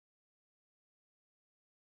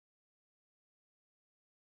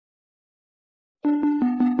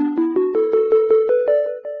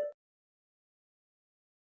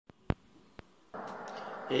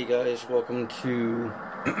Hey guys, welcome to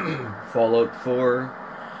Fallout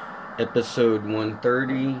 4, episode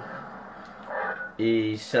 130.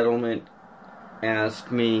 A settlement asked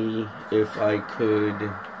me if I could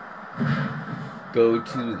go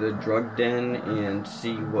to the drug den and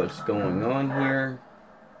see what's going on here.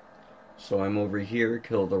 So I'm over here,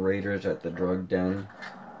 kill the raiders at the drug den.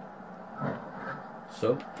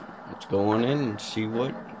 So, let's go on in and see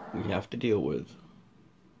what we have to deal with.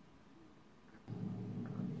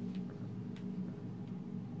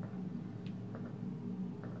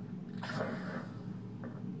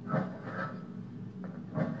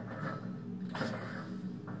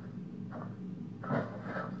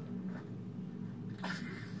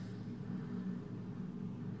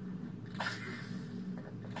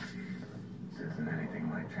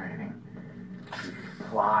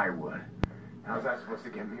 Plywood. How's that supposed to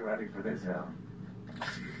get me ready for this hell?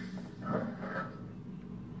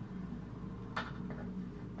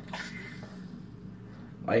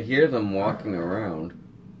 I hear them walking around.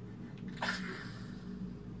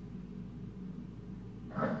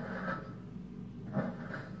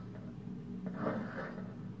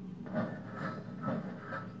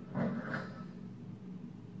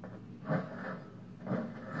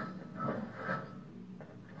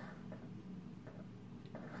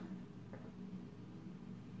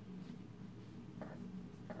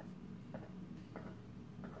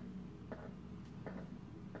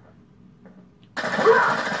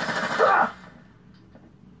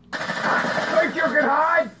 Think you can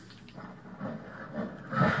hide?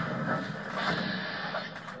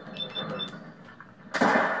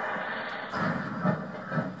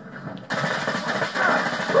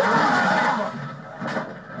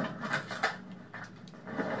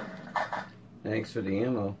 Thanks for the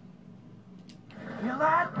ammo. Feel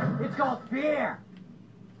that? It's called fear.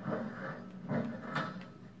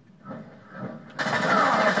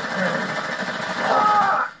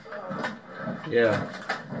 Yeah,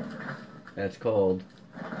 that's called,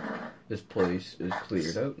 this place is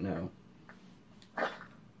cleared out now.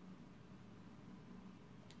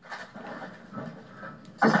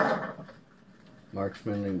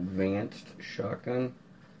 Marksman advanced shotgun.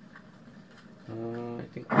 I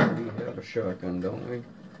think we already have a shotgun, don't we?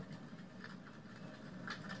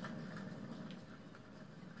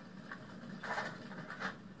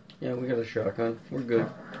 Yeah, we got a shotgun. We're good.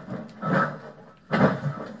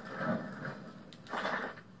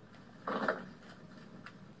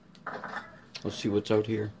 Let's see what's out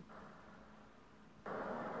here.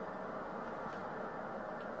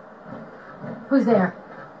 Who's there?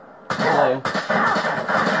 Hello.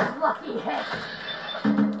 Lucky hit.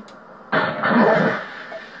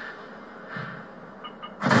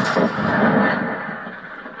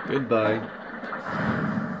 Goodbye.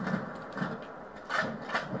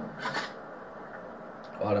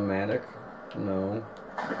 Automatic? No.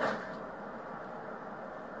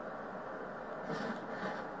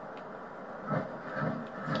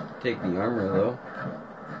 Take the armor though.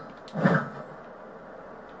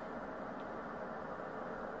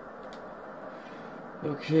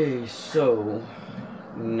 Okay, so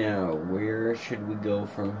now where should we go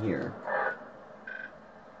from here?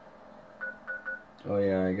 Oh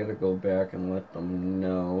yeah, I gotta go back and let them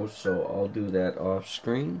know, so I'll do that off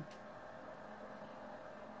screen.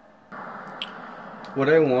 What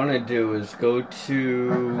I want to do is go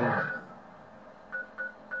to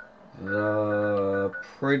the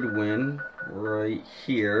Pridwin right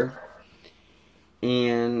here,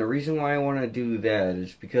 and the reason why I want to do that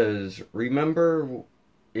is because, remember,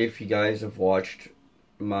 if you guys have watched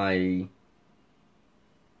my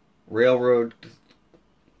railroad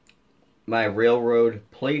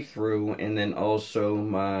playthrough and then also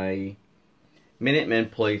my Minutemen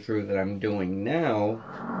playthrough that I'm doing now,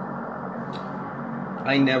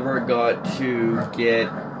 I never got to get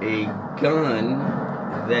a gun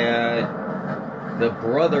that the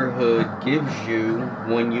Brotherhood gives you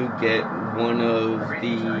when you get one of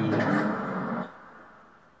the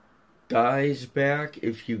guys back,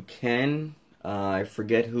 if you can. I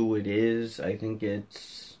forget who it is. I think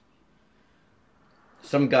it's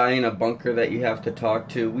some guy in a bunker that you have to talk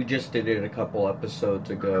to. We just did it a couple episodes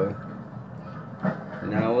ago.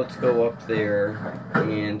 Now let's go up there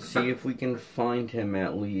and see if we can find him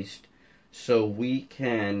at least, so we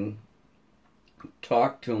can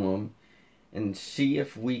talk to him and see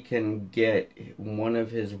if we can get one of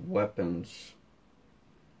his weapons.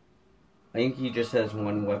 I think he just has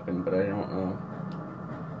one weapon, but I don't know.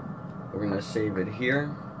 We're gonna save it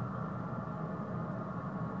here.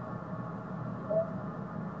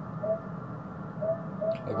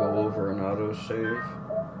 I'll go over and autosave.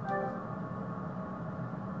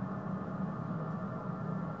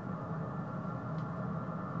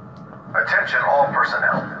 Attention all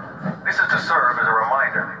personnel. This is to serve as a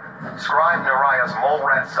reminder. Scribe Naraya's mole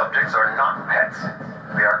rat subjects are not pets.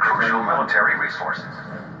 They are crucial military resources.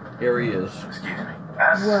 Here he is. Excuse me.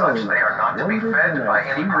 As such, they are not to be fed by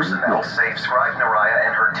any personnel save Scribe Naraya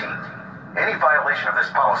and her team. Any violation of this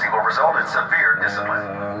policy will result in severe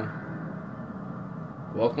discipline.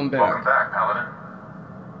 Welcome back. Welcome back, Paladin.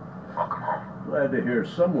 Welcome home. Glad to hear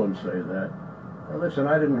someone say that. Now listen,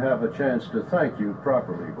 I didn't have a chance to thank you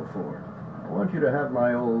properly before. I want you to have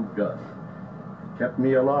my old gun. It kept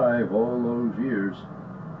me alive all those years.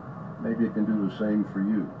 Maybe it can do the same for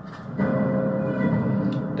you.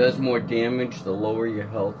 Does more damage the lower your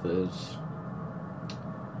health is.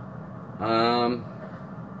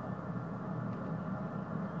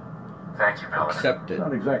 Thank you, Paladin. Accept It's it.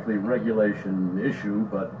 not exactly a regulation issue,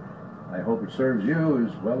 but I hope it serves you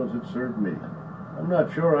as well as it served me. I'm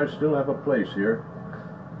not sure I still have a place here.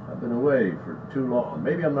 I've been away for too long.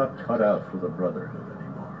 Maybe I'm not cut out for the Brotherhood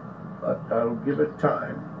anymore. But I'll give it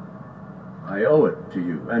time. I owe it to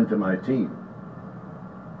you and to my team.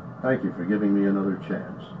 Thank you for giving me another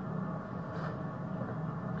chance.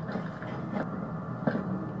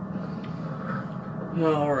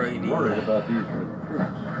 Alrighty. Worried about these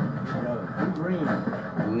recruits. Yeah, too green.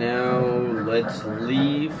 Now let's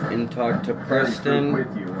leave and talk to Preston.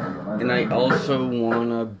 With you, And I also want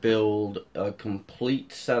to build a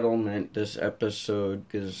complete settlement this episode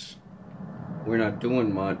because we're not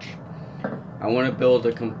doing much. I want to build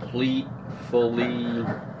a complete, fully,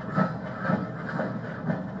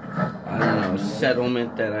 I don't know,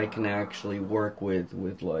 settlement that I can actually work with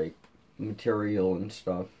like material and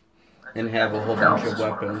stuff. And have a whole bunch of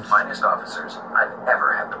weapons. Finest officers I've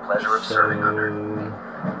ever had the pleasure of serving under.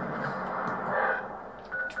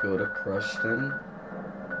 Let's go to Preston.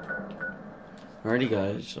 Alrighty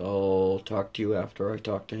guys, I'll talk to you after I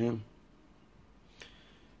talk to him.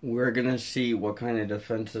 We're gonna see what kind of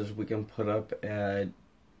defenses we can put up at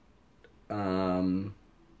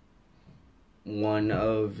one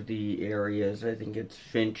of the areas. I think it's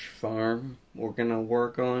Finch Farm we're gonna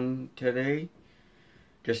work on today.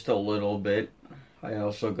 Just a little bit. I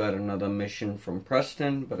also got another mission from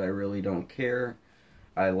Preston, but I really don't care.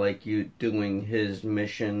 I like you doing his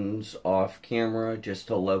missions off camera just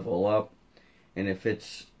to level up. And if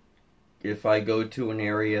I go to an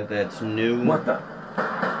area that's new. What the?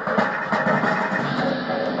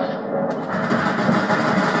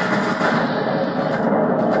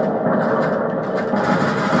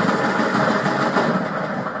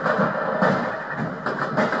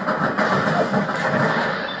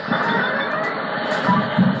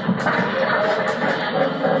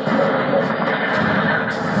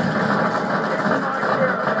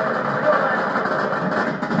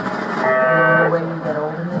 When you get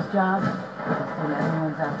old in this job, then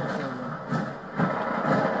everyone's out to kill you.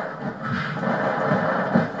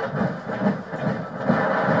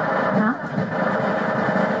 Huh?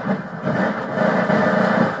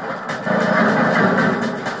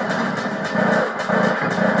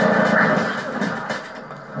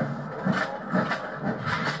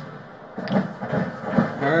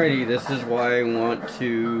 Alrighty, this is why I want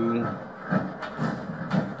to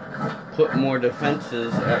put more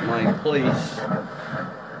defenses at my place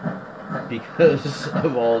because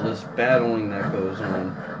of all this battling that goes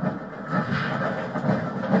on.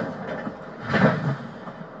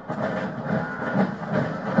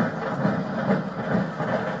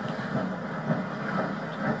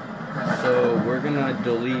 So we're gonna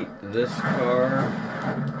delete this car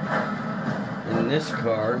and this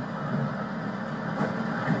car.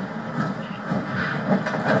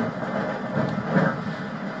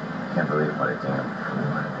 Can't believe what it's done.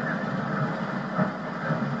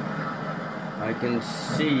 I can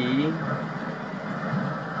see,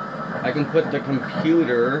 I can put the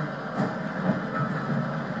computer,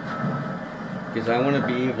 because I want to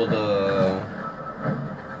be able to,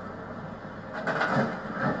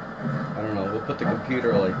 I don't know, we'll put the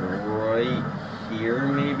computer like right here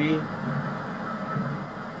maybe.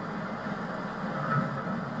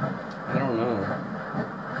 I don't know.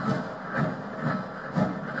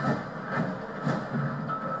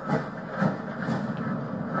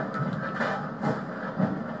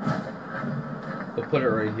 We'll put it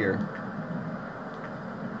right here.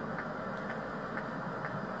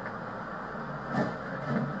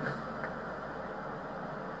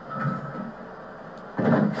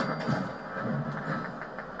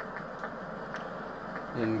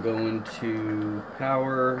 Then go into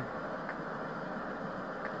power,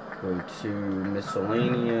 go to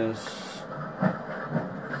miscellaneous,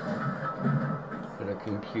 put a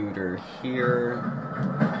computer here,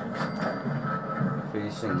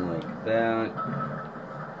 facing like that.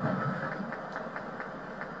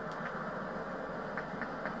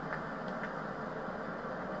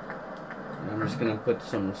 just gonna put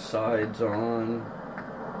some sides on.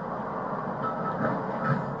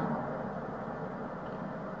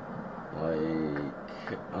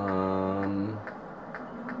 Like, I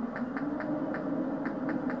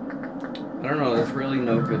don't know, there's really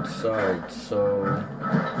no good sides, so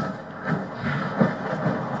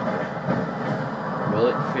will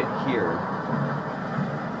it fit here?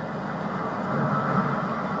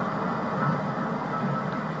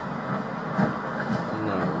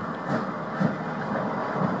 No.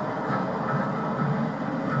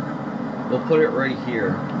 We'll put it right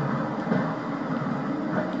here.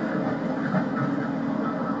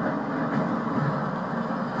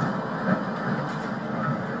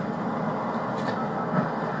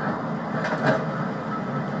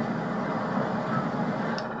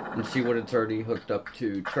 See what it's already hooked up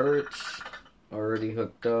to. Turrets already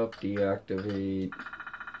hooked up. Deactivate.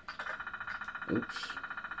 Oops.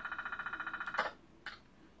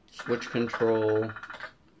 Switch control.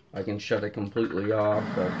 I can shut it completely off.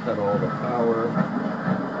 I'll cut all the power.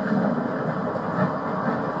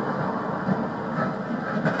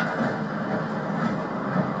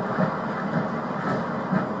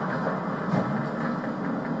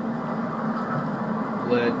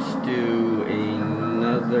 Let's do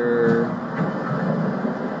another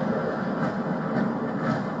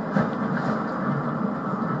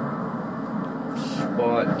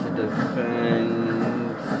spot to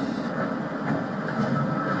defend,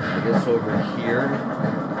 I guess over here,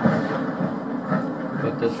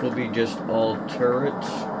 but this will be just all turrets,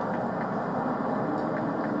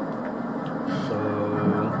 so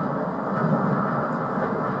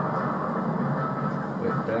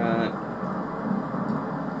with that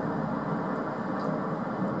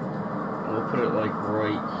we'll put it like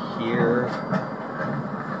right here.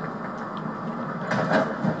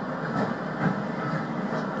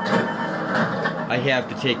 I have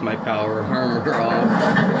to take my power armor off.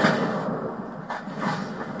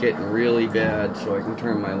 Getting really bad, so I can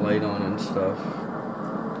turn my light on and stuff.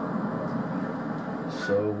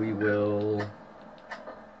 So we will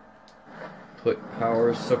put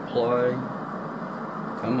power supply.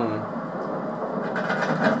 Come on.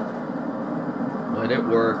 Let it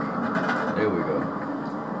work. There we go.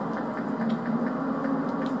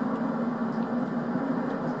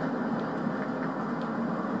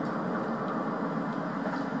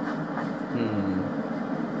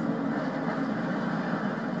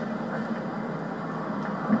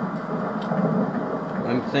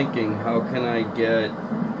 I'm thinking, how can I get...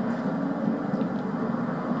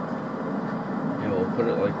 Yeah, we'll put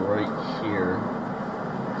it like right here.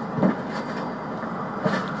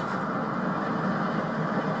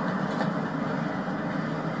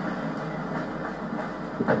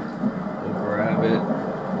 We'll grab it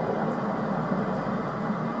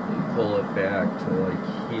and pull it back to like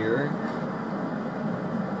here.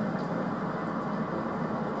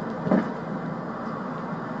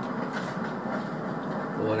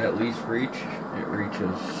 Will it at least reach? It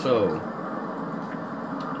reaches. So,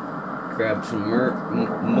 grab some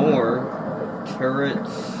more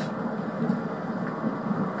turrets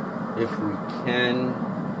if we can.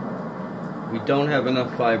 We don't have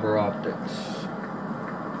enough fiber optics,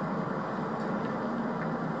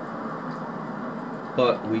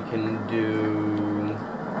 but we can do...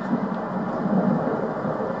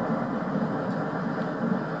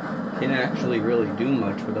 Can't actually really do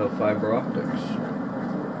much without fiber optics.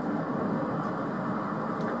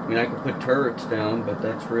 I mean, I could put turrets down, but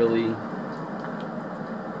that's really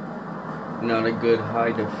not a good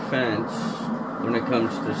high defense when it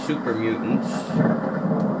comes to super mutants.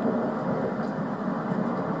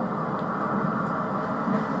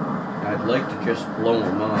 I'd like to just blow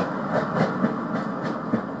them up.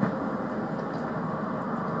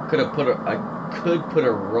 I could put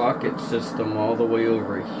a rocket system all the way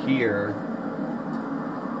over here.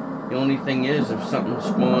 The only thing is, if something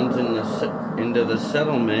spawns into the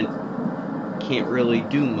settlement, can't really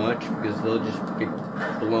do much because they'll just get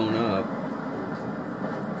blown up.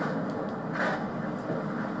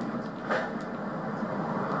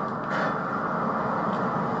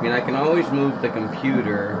 I mean, I can always move the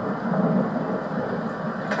computer,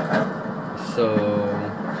 so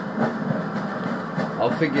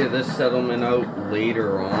I'll figure this settlement out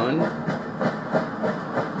later on.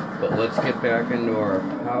 But let's get back into our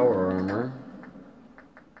power armor.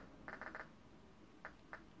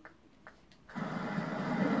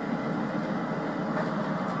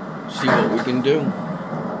 See what we can do.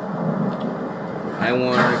 I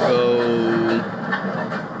want to go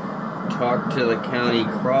talk to the county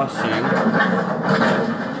crossing.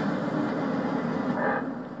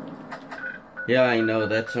 Yeah, I know,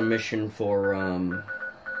 that's a mission for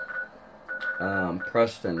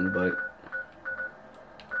Preston, but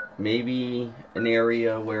maybe an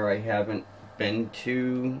area where I haven't been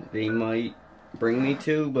to, they might bring me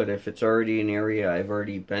to, but if it's already an area I've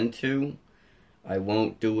already been to, I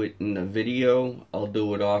won't do it in a video. I'll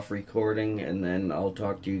do it off recording, and then I'll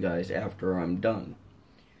talk to you guys after I'm done.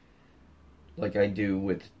 Like I do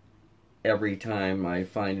with every time I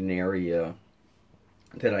find an area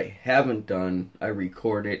that I haven't done, I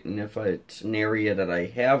record it, and if it's an area that I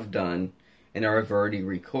have done and I've already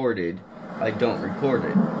recorded, I don't record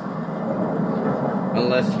it.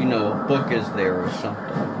 Unless, you know, a book is there or something.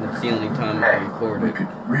 That's the only time I record We it. could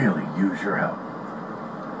really use your help.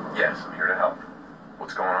 Yes, I'm here to help.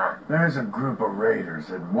 What's going on? There's a group of raiders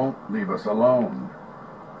that won't leave us alone.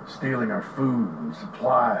 Stealing our food and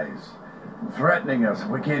supplies. Threatening us if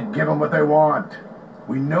we can't give them what they want.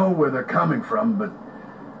 We know where they're coming from, but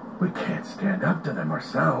we can't stand up to them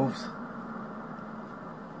ourselves.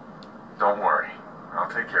 Don't worry. I'll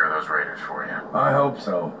take care of those raiders for you. I hope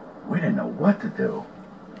so. We didn't know what to do.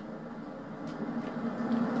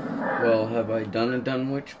 Well, have I done a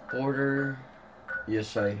Dunwich border?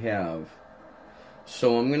 Yes, I have.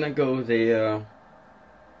 So I'm gonna go there,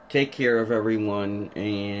 take care of everyone,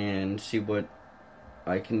 and see what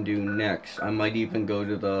I can do next. I might even go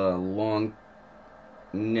to the Long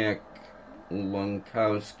Neck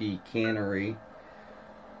Lunkowski Cannery,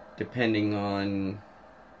 depending on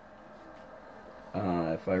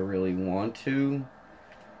if I really want to,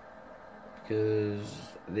 because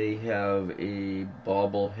they have a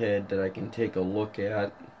bobblehead that I can take a look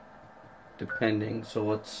at, depending. So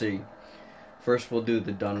let's see. First we'll do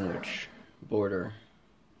the Dunwich border.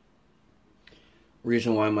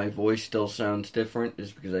 Reason why my voice still sounds different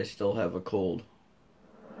is because I still have a cold.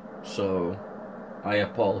 So I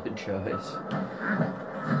apologize.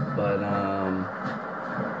 But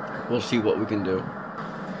we'll see what we can do.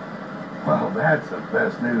 Well, that's the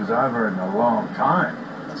best news I've heard in a long time.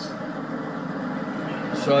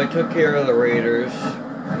 So I took care of the raiders,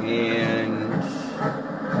 and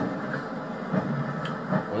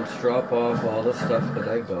let's drop off all the stuff that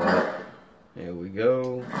I got. Here we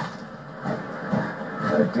go.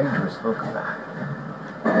 A dangerous book of that.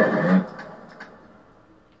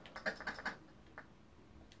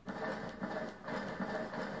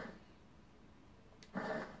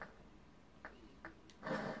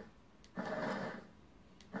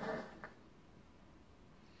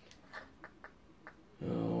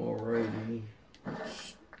 Alrighty.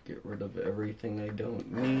 Let's get rid of everything I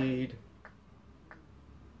don't need.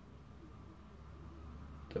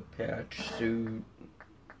 The patch suit.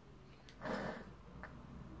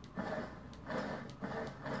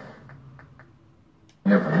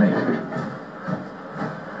 Here for me.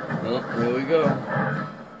 Well, here we go.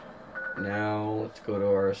 Now let's go to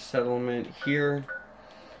our settlement here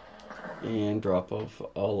and drop off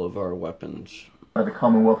all of our weapons. By the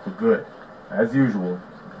Commonwealth for good. As usual,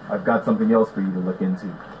 I've got something else for you to look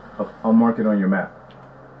into. I'll mark it on your map.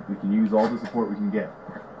 We can use all the support we can get.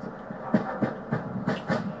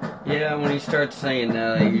 Yeah, when he starts saying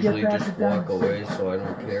that, I usually just walk away, so I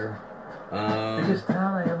don't care. Biggest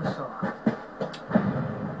town I ever saw.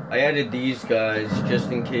 I added these guys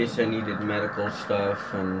just in case I needed medical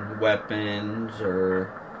stuff and weapons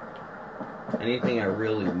or anything I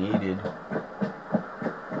really needed.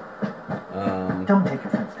 Don't take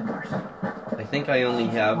offense to Marcy. I think I only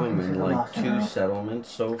have them in like 2 settlements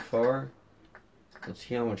so far. Let's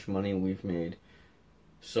see how much money we've made.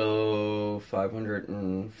 So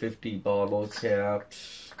 550 bottle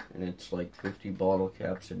caps, and it's like 50 bottle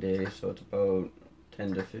caps a day, so it's about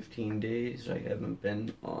 10 to 15 days I haven't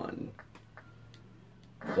been on,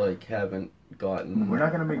 like, haven't gotten We're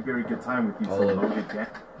not gonna make very good time with you, so all of load it down.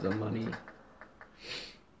 the money.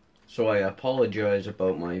 So I apologize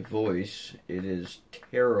about my voice. It is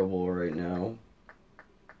terrible right now.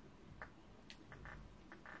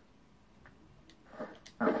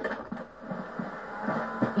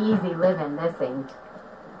 Easy living, this ain't.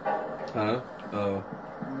 Huh? Oh.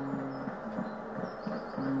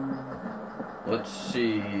 Let's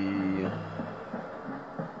see.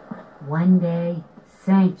 One day,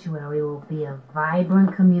 Sanctuary will be a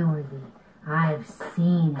vibrant community. I've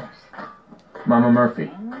seen it. Mama Murphy.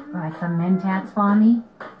 Buy some mentats for me?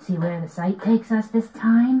 See where the site takes us this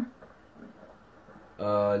time?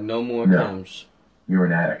 No more No. chems. You're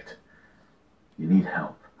an addict. You need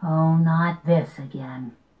help. Oh, not this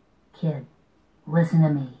again. Kid, listen to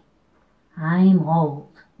me. I'm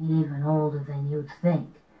old, even older than you'd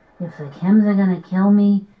think. If the chems are gonna kill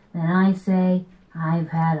me, then I say I've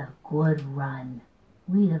had a good run.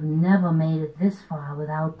 We'd have never made it this far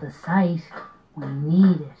without the site. We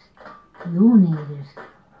need it. You need it.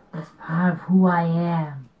 It's part of who I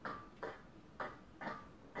am.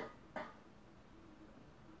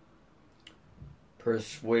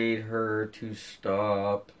 Persuade her to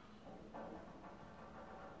stop.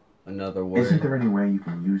 Another word. Isn't there any way you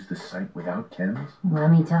can use the site without chems?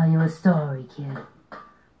 Let me tell you a story, kid.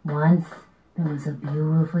 Once, there was a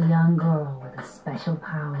beautiful young girl with a special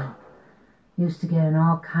power. Used to get in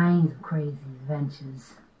all kinds of crazy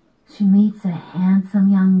adventures. She meets a handsome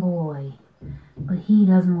young boy, but he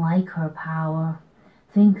doesn't like her power,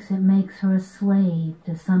 thinks it makes her a slave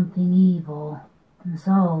to something evil. And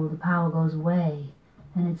so the power goes away,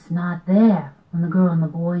 and it's not there when the girl and the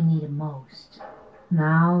boy need it most.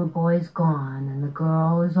 Now the boy's gone, and the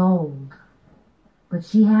girl is old. But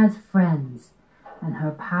she has friends, and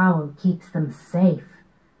her power keeps them safe.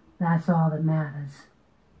 That's all that matters.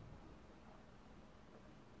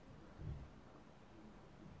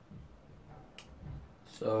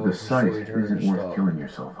 So The site persuade her isn't to worth stop. killing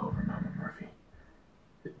yourself over, Mama Murphy.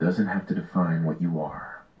 It doesn't have to define what you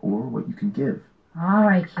are or what you can give. All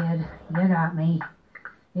right, kid, you got me.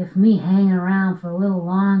 If me hanging around for a little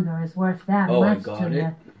longer is worth that Oh, I much got to it.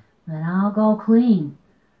 you, then I'll go clean.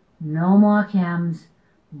 No more chems,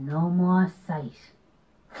 no more sight.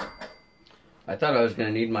 I thought I was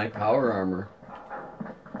going to need my power armor.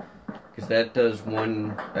 Because that does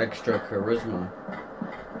 1 extra charisma.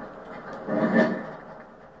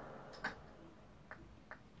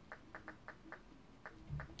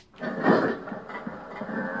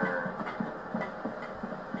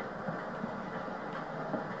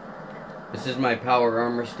 This is my power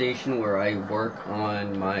armor station where I work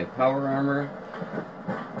on my power armor.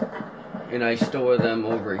 And I store them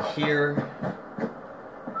over here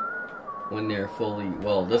when they're fully,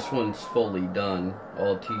 well, this one's fully done,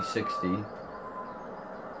 all T60.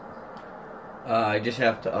 I just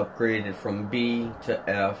have to upgrade it from B to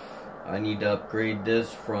F. I need to upgrade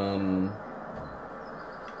this from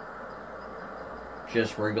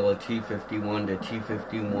just regular T51 to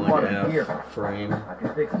T51F frame. I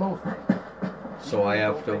can fix most things. So I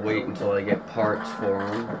have to wait until I get parts for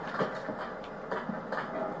them.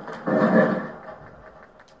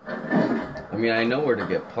 I mean, I know where to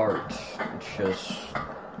get parts. It's just,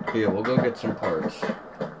 here, we'll go get some parts.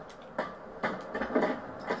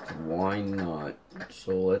 Why not?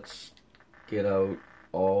 So let's get out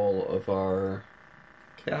all of our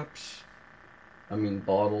caps. I mean,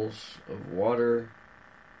 bottles of water.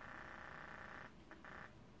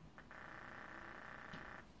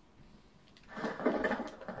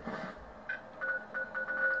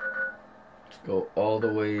 Let's go all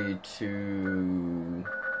the way to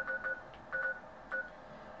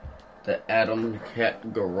the Atom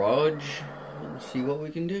Cat Garage and see what we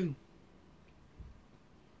can do.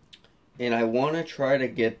 And I want to try to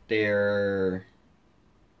get their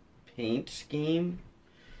paint scheme.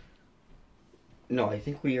 No, I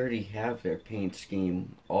think we already have their paint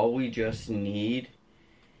scheme. All we just need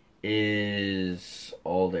is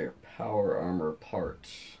all their power armor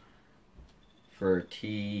parts for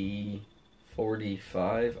T45.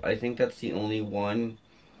 I think that's the only one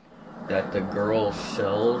that the girl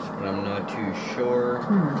sells, but I'm not too sure.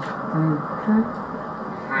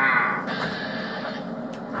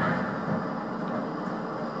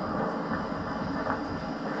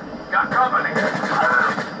 Got company.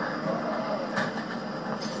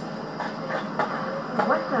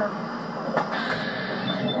 What the?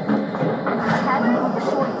 That's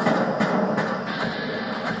short.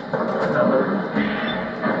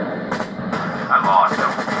 I'm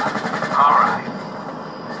awesome. All right.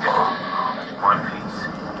 One piece.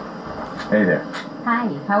 Hey there. Hi,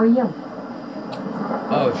 how are you?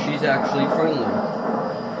 Oh, she's actually friendly.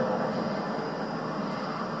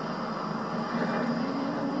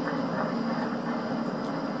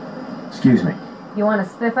 Excuse me. You want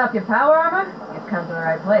to spiff up your power armor? You've come to the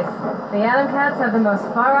right place. The Atom Cats have the most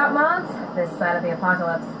far-out mods this side of the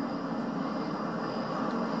apocalypse.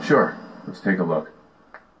 Sure. Let's take a look.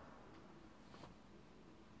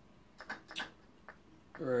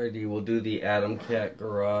 Alrighty, we'll do the Atom Cat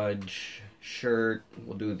Garage shirt.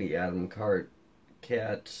 We'll do the Atom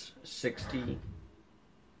Cats 60.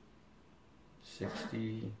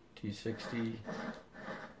 T60.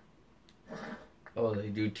 Oh, they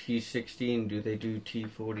do T60 and do they do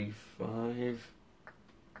T45?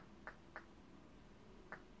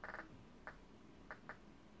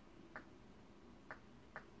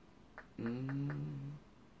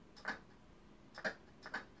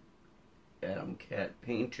 Atom Cat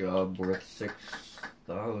paint job worth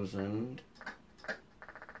 6,000. Let's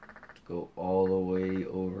go all the way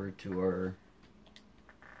over to our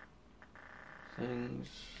things.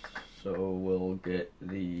 So we'll get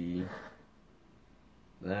the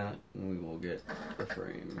that, and we will get the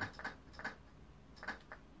frame.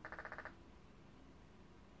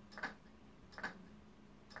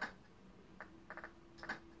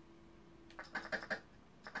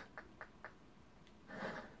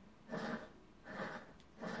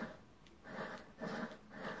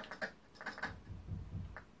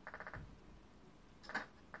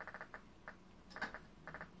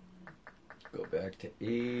 Go back to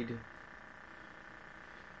aid.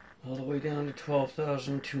 All the way down to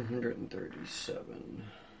 12,237.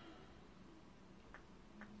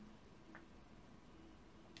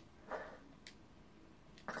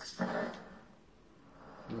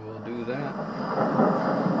 We'll do that.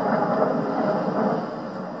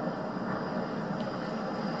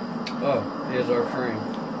 Oh, here's our frame.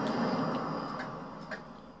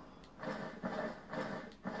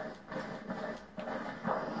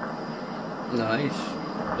 Nice.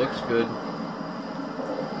 Looks good.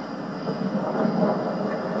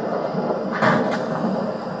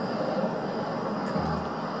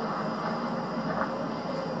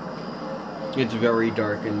 It's very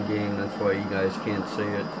dark in game, that's why you guys can't see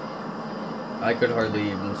it. I could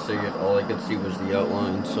hardly even see it, all I could see was the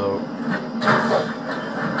outline, so...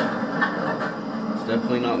 It's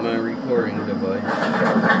definitely not my recording device.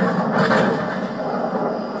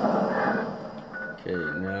 Okay,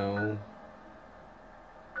 now...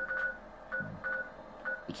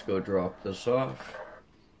 Let's go drop this off.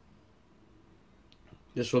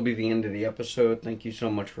 This will be the end of the episode. Thank you so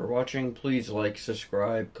much for watching. Please like,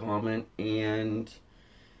 subscribe, comment, and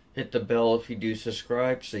hit the bell if you do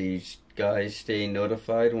subscribe so you guys stay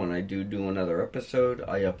notified when I do another episode.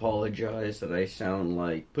 I apologize that I sound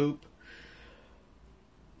like poop,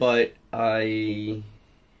 but I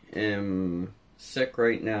am sick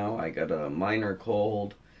right now. I got a minor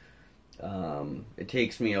cold. It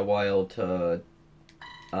takes me a while to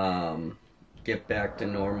get back to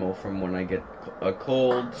normal from when I get a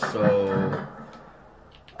cold, so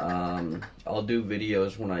I'll do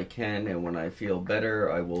videos when I can, and when I feel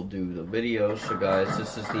better I will do the videos. So guys,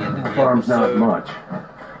 this is the end of the Farm's episode. not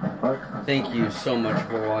much. Thank you so much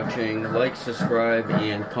for watching. Like, subscribe,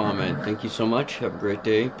 and comment. Thank you so much. Have a great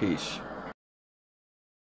day. Peace.